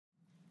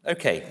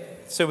Okay,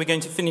 so we're going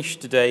to finish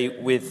today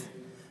with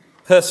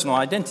personal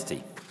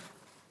identity.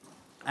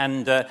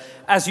 And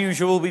as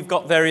usual, we've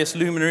got various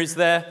luminaries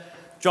there: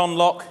 John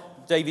Locke,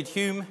 David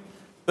Hume,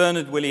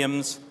 Bernard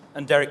Williams,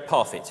 and Derek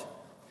Parfit.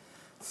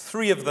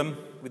 Three of them,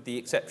 with the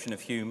exception of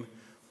Hume,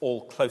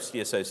 all closely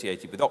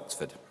associated with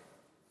Oxford.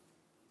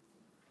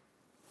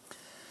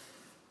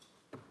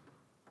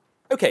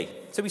 Okay,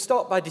 so we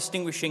start by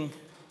distinguishing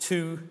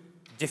two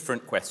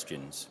different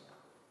questions.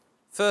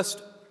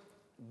 First,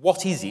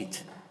 what is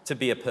it to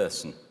be a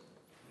person?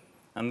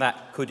 And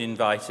that could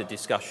invite a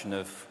discussion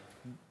of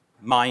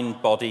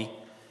mind, body,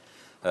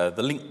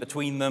 the link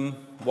between them,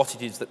 what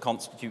it is that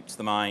constitutes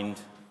the mind,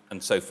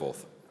 and so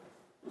forth.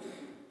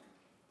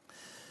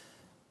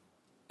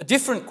 A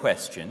different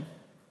question: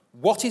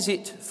 what is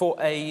it for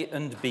A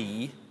and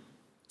B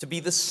to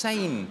be the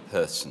same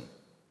person?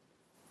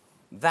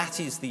 That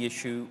is the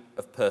issue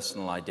of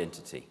personal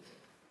identity.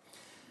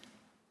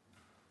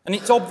 And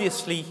it's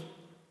obviously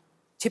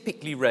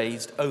typically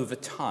raised over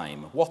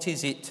time. What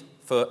is it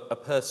for a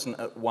person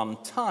at one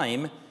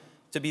time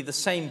to be the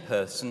same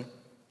person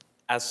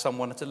as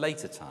someone at a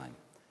later time?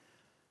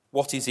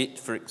 What is it,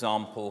 for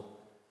example,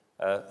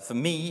 for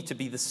me to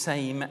be the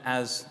same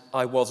as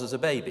I was as a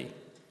baby?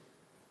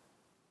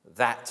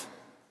 That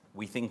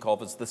we think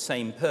of as the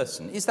same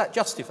person. Is that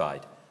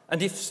justified?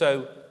 And if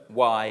so,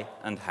 why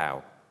and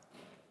how?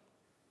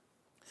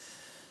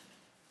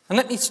 And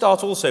let me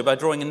start also by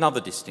drawing another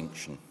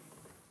distinction.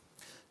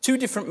 Two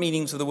different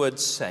meanings of the word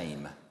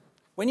same.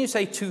 When you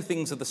say two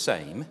things are the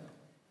same,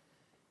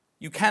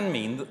 you can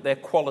mean that they're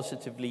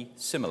qualitatively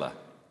similar,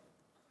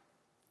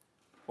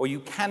 or you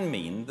can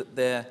mean that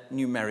they're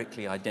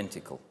numerically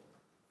identical.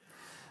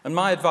 And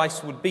my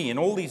advice would be, in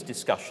all these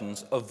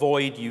discussions,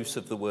 avoid use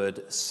of the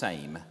word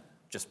same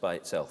just by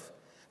itself,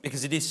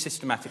 because it is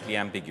systematically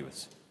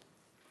ambiguous.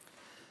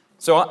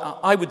 So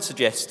I would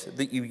suggest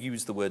that you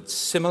use the word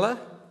similar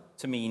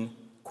to mean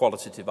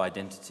qualitative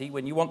identity.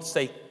 When you want to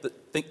say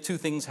that two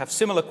things have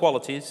similar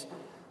qualities,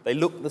 they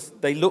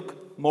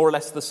look more or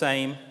less the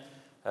same,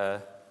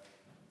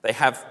 they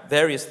have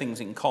various things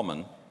in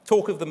common,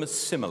 talk of them as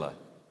similar,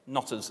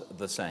 not as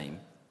the same.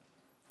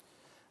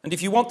 And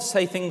if you want to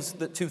say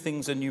that two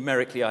things are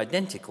numerically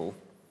identical,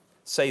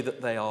 say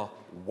that they are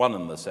one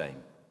and the same.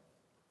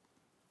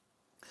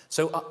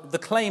 So the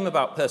claim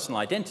about personal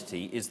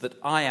identity is that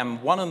I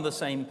am one and the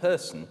same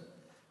person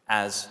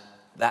as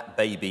that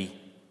baby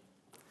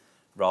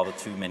rather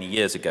too many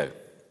years ago.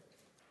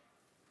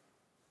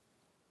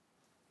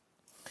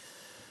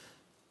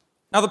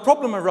 Now, the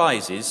problem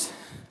arises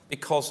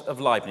because of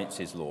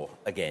Leibniz's law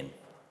again.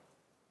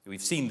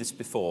 We've seen this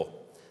before,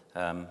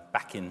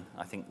 back in,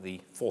 I think,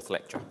 the fourth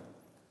lecture.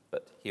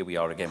 But here we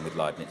are again with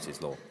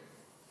Leibniz's law.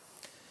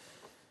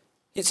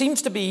 It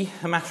seems to be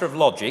a matter of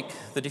logic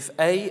that if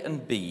A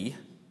and B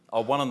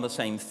are one and the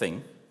same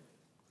thing,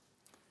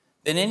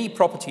 then any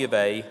property of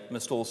A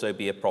must also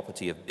be a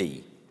property of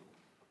B.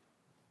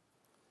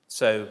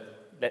 So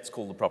let's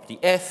call the property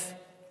F,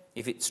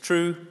 if it's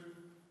true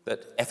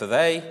that F of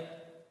A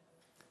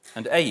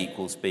and A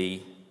equals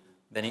B,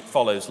 then it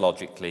follows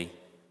logically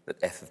that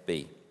F of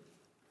B.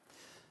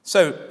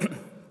 So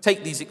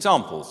take these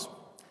examples.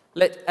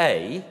 Let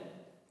A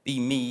be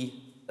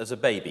me as a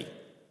baby.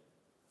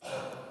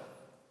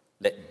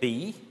 Let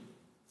B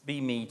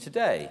be me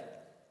today.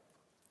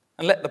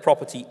 And let the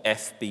property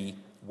F be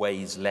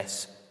weighs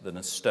less than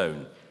a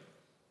stone.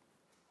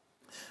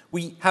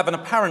 We have an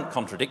apparent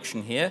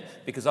contradiction here,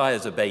 because I,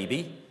 as a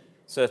baby,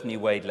 certainly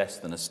weighed less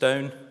than a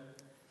stone.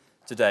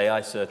 Today,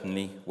 I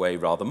certainly weigh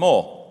rather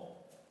more.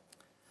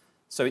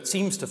 So it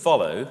seems to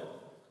follow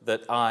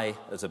that I,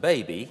 as a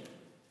baby,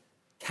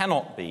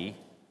 cannot be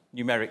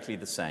numerically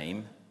the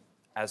same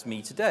as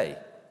me today,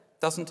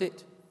 doesn't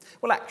it?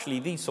 Well, actually,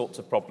 these sorts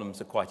of problems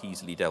are quite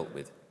easily dealt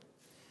with.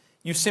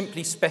 You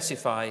simply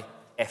specify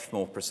F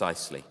more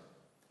precisely.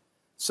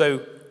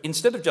 So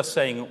instead of just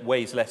saying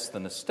weighs less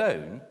than a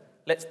stone,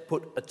 let's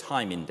put a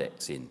time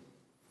index in.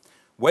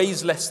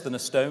 Weighs less than a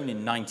stone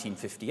in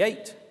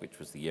 1958, which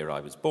was the year I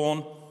was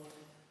born,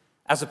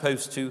 as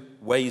opposed to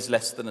weighs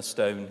less than a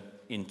stone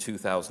in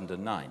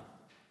 2009.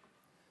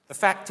 The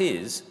fact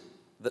is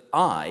that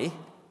I,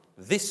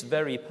 this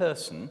very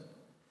person,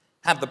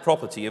 had the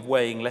property of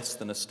weighing less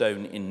than a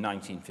stone in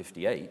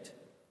 1958.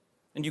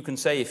 And you can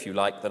say, if you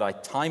like, that I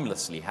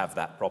timelessly have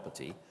that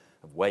property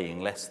of weighing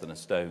less than a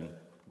stone,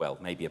 well,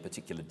 maybe a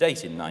particular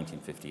date in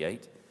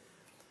 1958.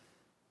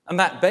 And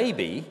that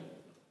baby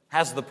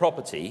has the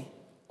property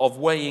of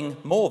weighing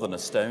more than a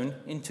stone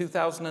in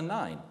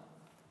 2009,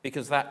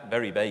 because that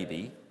very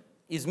baby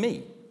is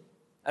me,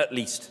 at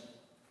least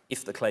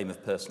if the claim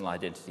of personal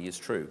identity is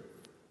true.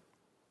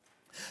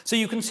 So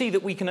you can see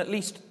that we can at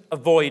least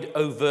avoid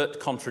overt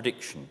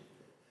contradiction.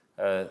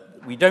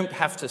 We don't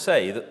have to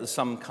say that there's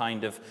some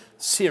kind of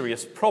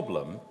serious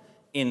problem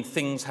in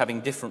things having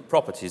different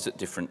properties at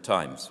different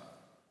times.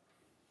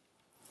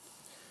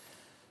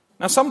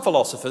 Now, some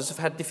philosophers have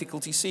had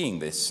difficulty seeing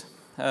this.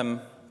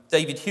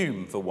 David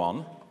Hume, for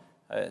one.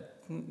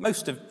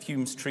 Most of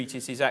Hume's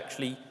treatise is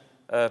actually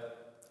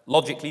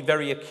logically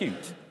very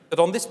acute. But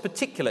on this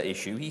particular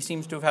issue, he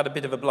seems to have had a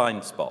bit of a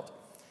blind spot.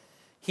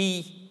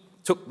 He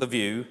took the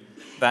view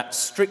that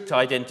strict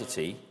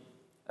identity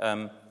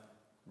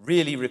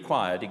really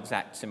required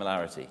exact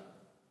similarity.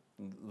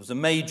 There was a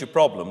major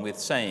problem with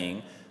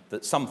saying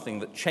that something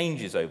that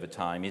changes over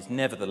time is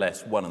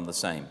nevertheless one and the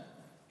same.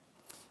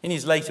 In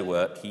his later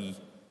work, he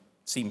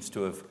seems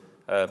to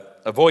have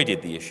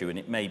avoided the issue, and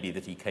it may be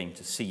that he came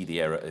to see the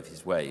error of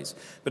his ways.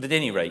 But at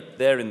any rate,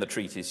 there in the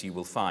treatise you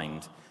will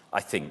find, I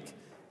think,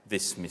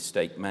 this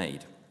mistake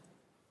made.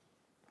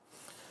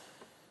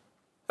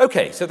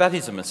 Okay, so that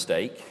is a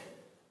mistake.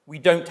 We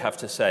don't have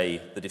to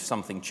say that if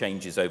something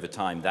changes over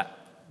time, that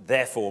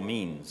therefore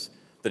means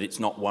that it's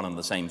not one and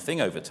the same thing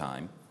over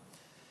time.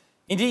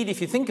 Indeed, if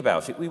you think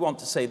about it, we want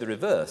to say the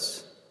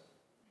reverse.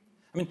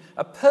 I mean,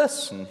 a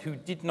person who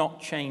did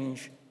not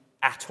change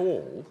at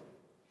all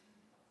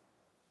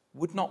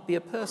would not be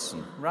a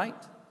person, right?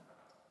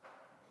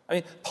 I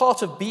mean,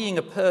 part of being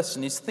a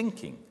person is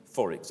thinking,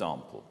 for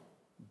example,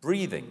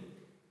 breathing,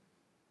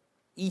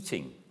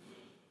 eating,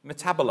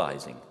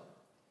 metabolizing,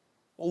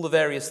 all the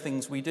various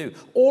things we do.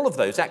 All of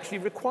those actually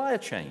require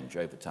change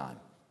over time.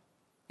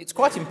 It's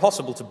quite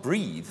impossible to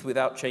breathe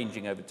without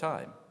changing over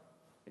time.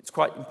 It's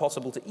quite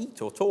impossible to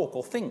eat or talk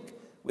or think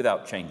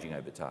without changing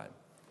over time.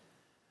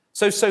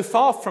 So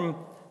far from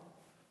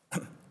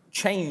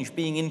change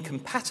being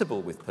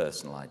incompatible with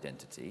personal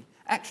identity,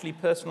 actually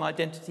personal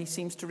identity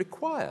seems to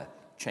require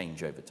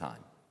change over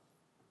time.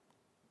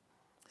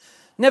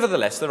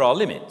 Nevertheless, there are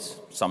limits.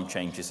 Some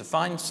changes are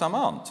fine, some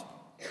aren't.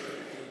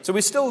 So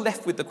we're still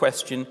left with the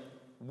question,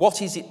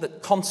 what is it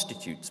that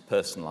constitutes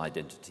personal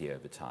identity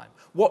over time?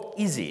 What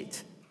is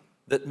it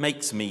that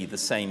makes me the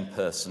same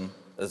person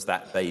as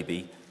that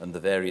baby and the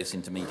various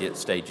intermediate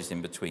stages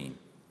in between?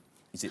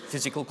 Is it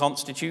physical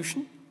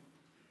constitution?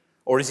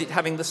 Or is it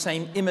having the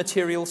same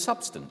immaterial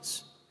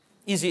substance?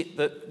 Is it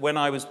that when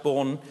I was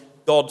born,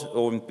 God,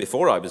 or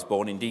before I was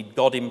born indeed,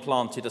 God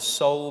implanted a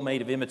soul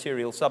made of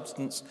immaterial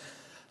substance,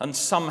 and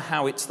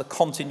somehow it's the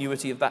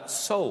continuity of that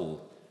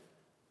soul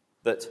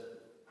that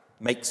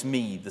makes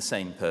me the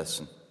same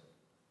person?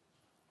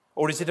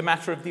 Or is it a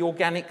matter of the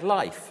organic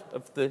life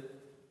of the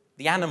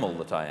animal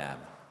that I am?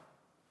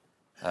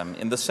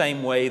 In the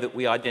same way that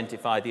we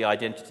identify the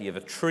identity of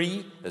a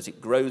tree as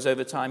it grows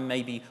over time,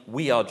 maybe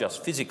we are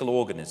just physical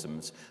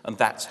organisms, and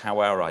that's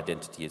how our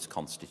identity is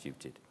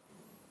constituted.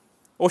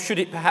 Or should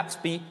it perhaps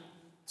be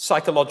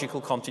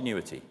psychological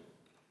continuity?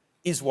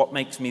 Is what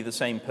makes me the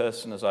same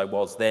person as I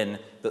was then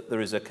that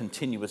there is a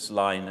continuous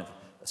line of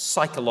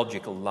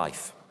psychological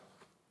life?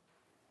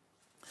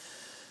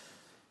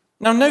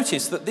 Now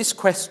notice that this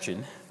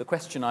question, the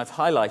question I've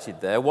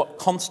highlighted there, what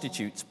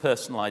constitutes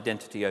personal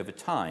identity over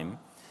time,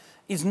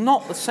 is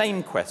not the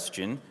same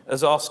question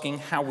as asking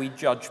how we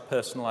judge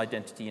personal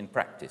identity in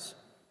practice.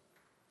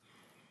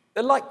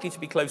 They're likely to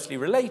be closely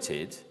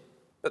related,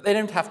 but they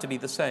don't have to be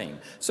the same.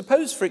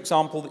 Suppose, for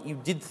example, that you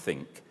did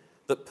think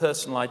that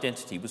personal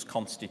identity was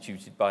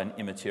constituted by an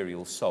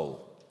immaterial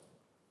soul.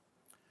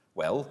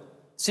 Well,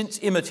 since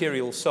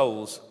immaterial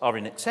souls are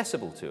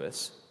inaccessible to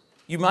us,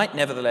 you might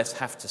nevertheless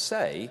have to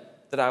say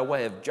that our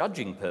way of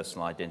judging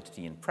personal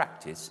identity in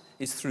practice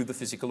is through the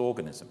physical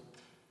organism.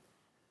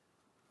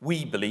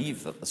 We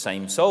believe that the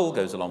same soul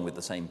goes along with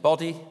the same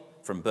body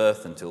from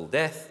birth until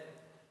death.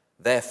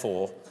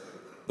 Therefore,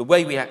 the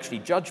way we actually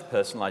judge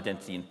personal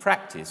identity in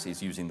practice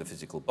is using the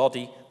physical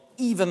body,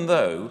 even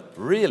though,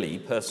 really,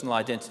 personal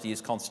identity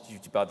is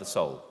constituted by the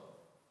soul.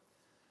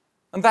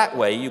 And that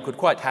way, you could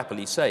quite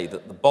happily say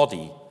that the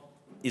body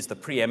is the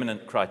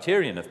preeminent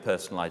criterion of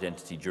personal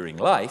identity during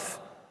life,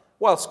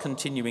 whilst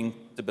continuing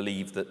to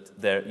believe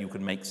that you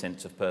can make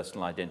sense of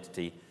personal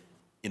identity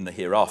in the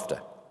hereafter,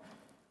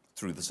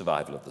 through the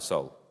survival of the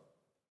soul.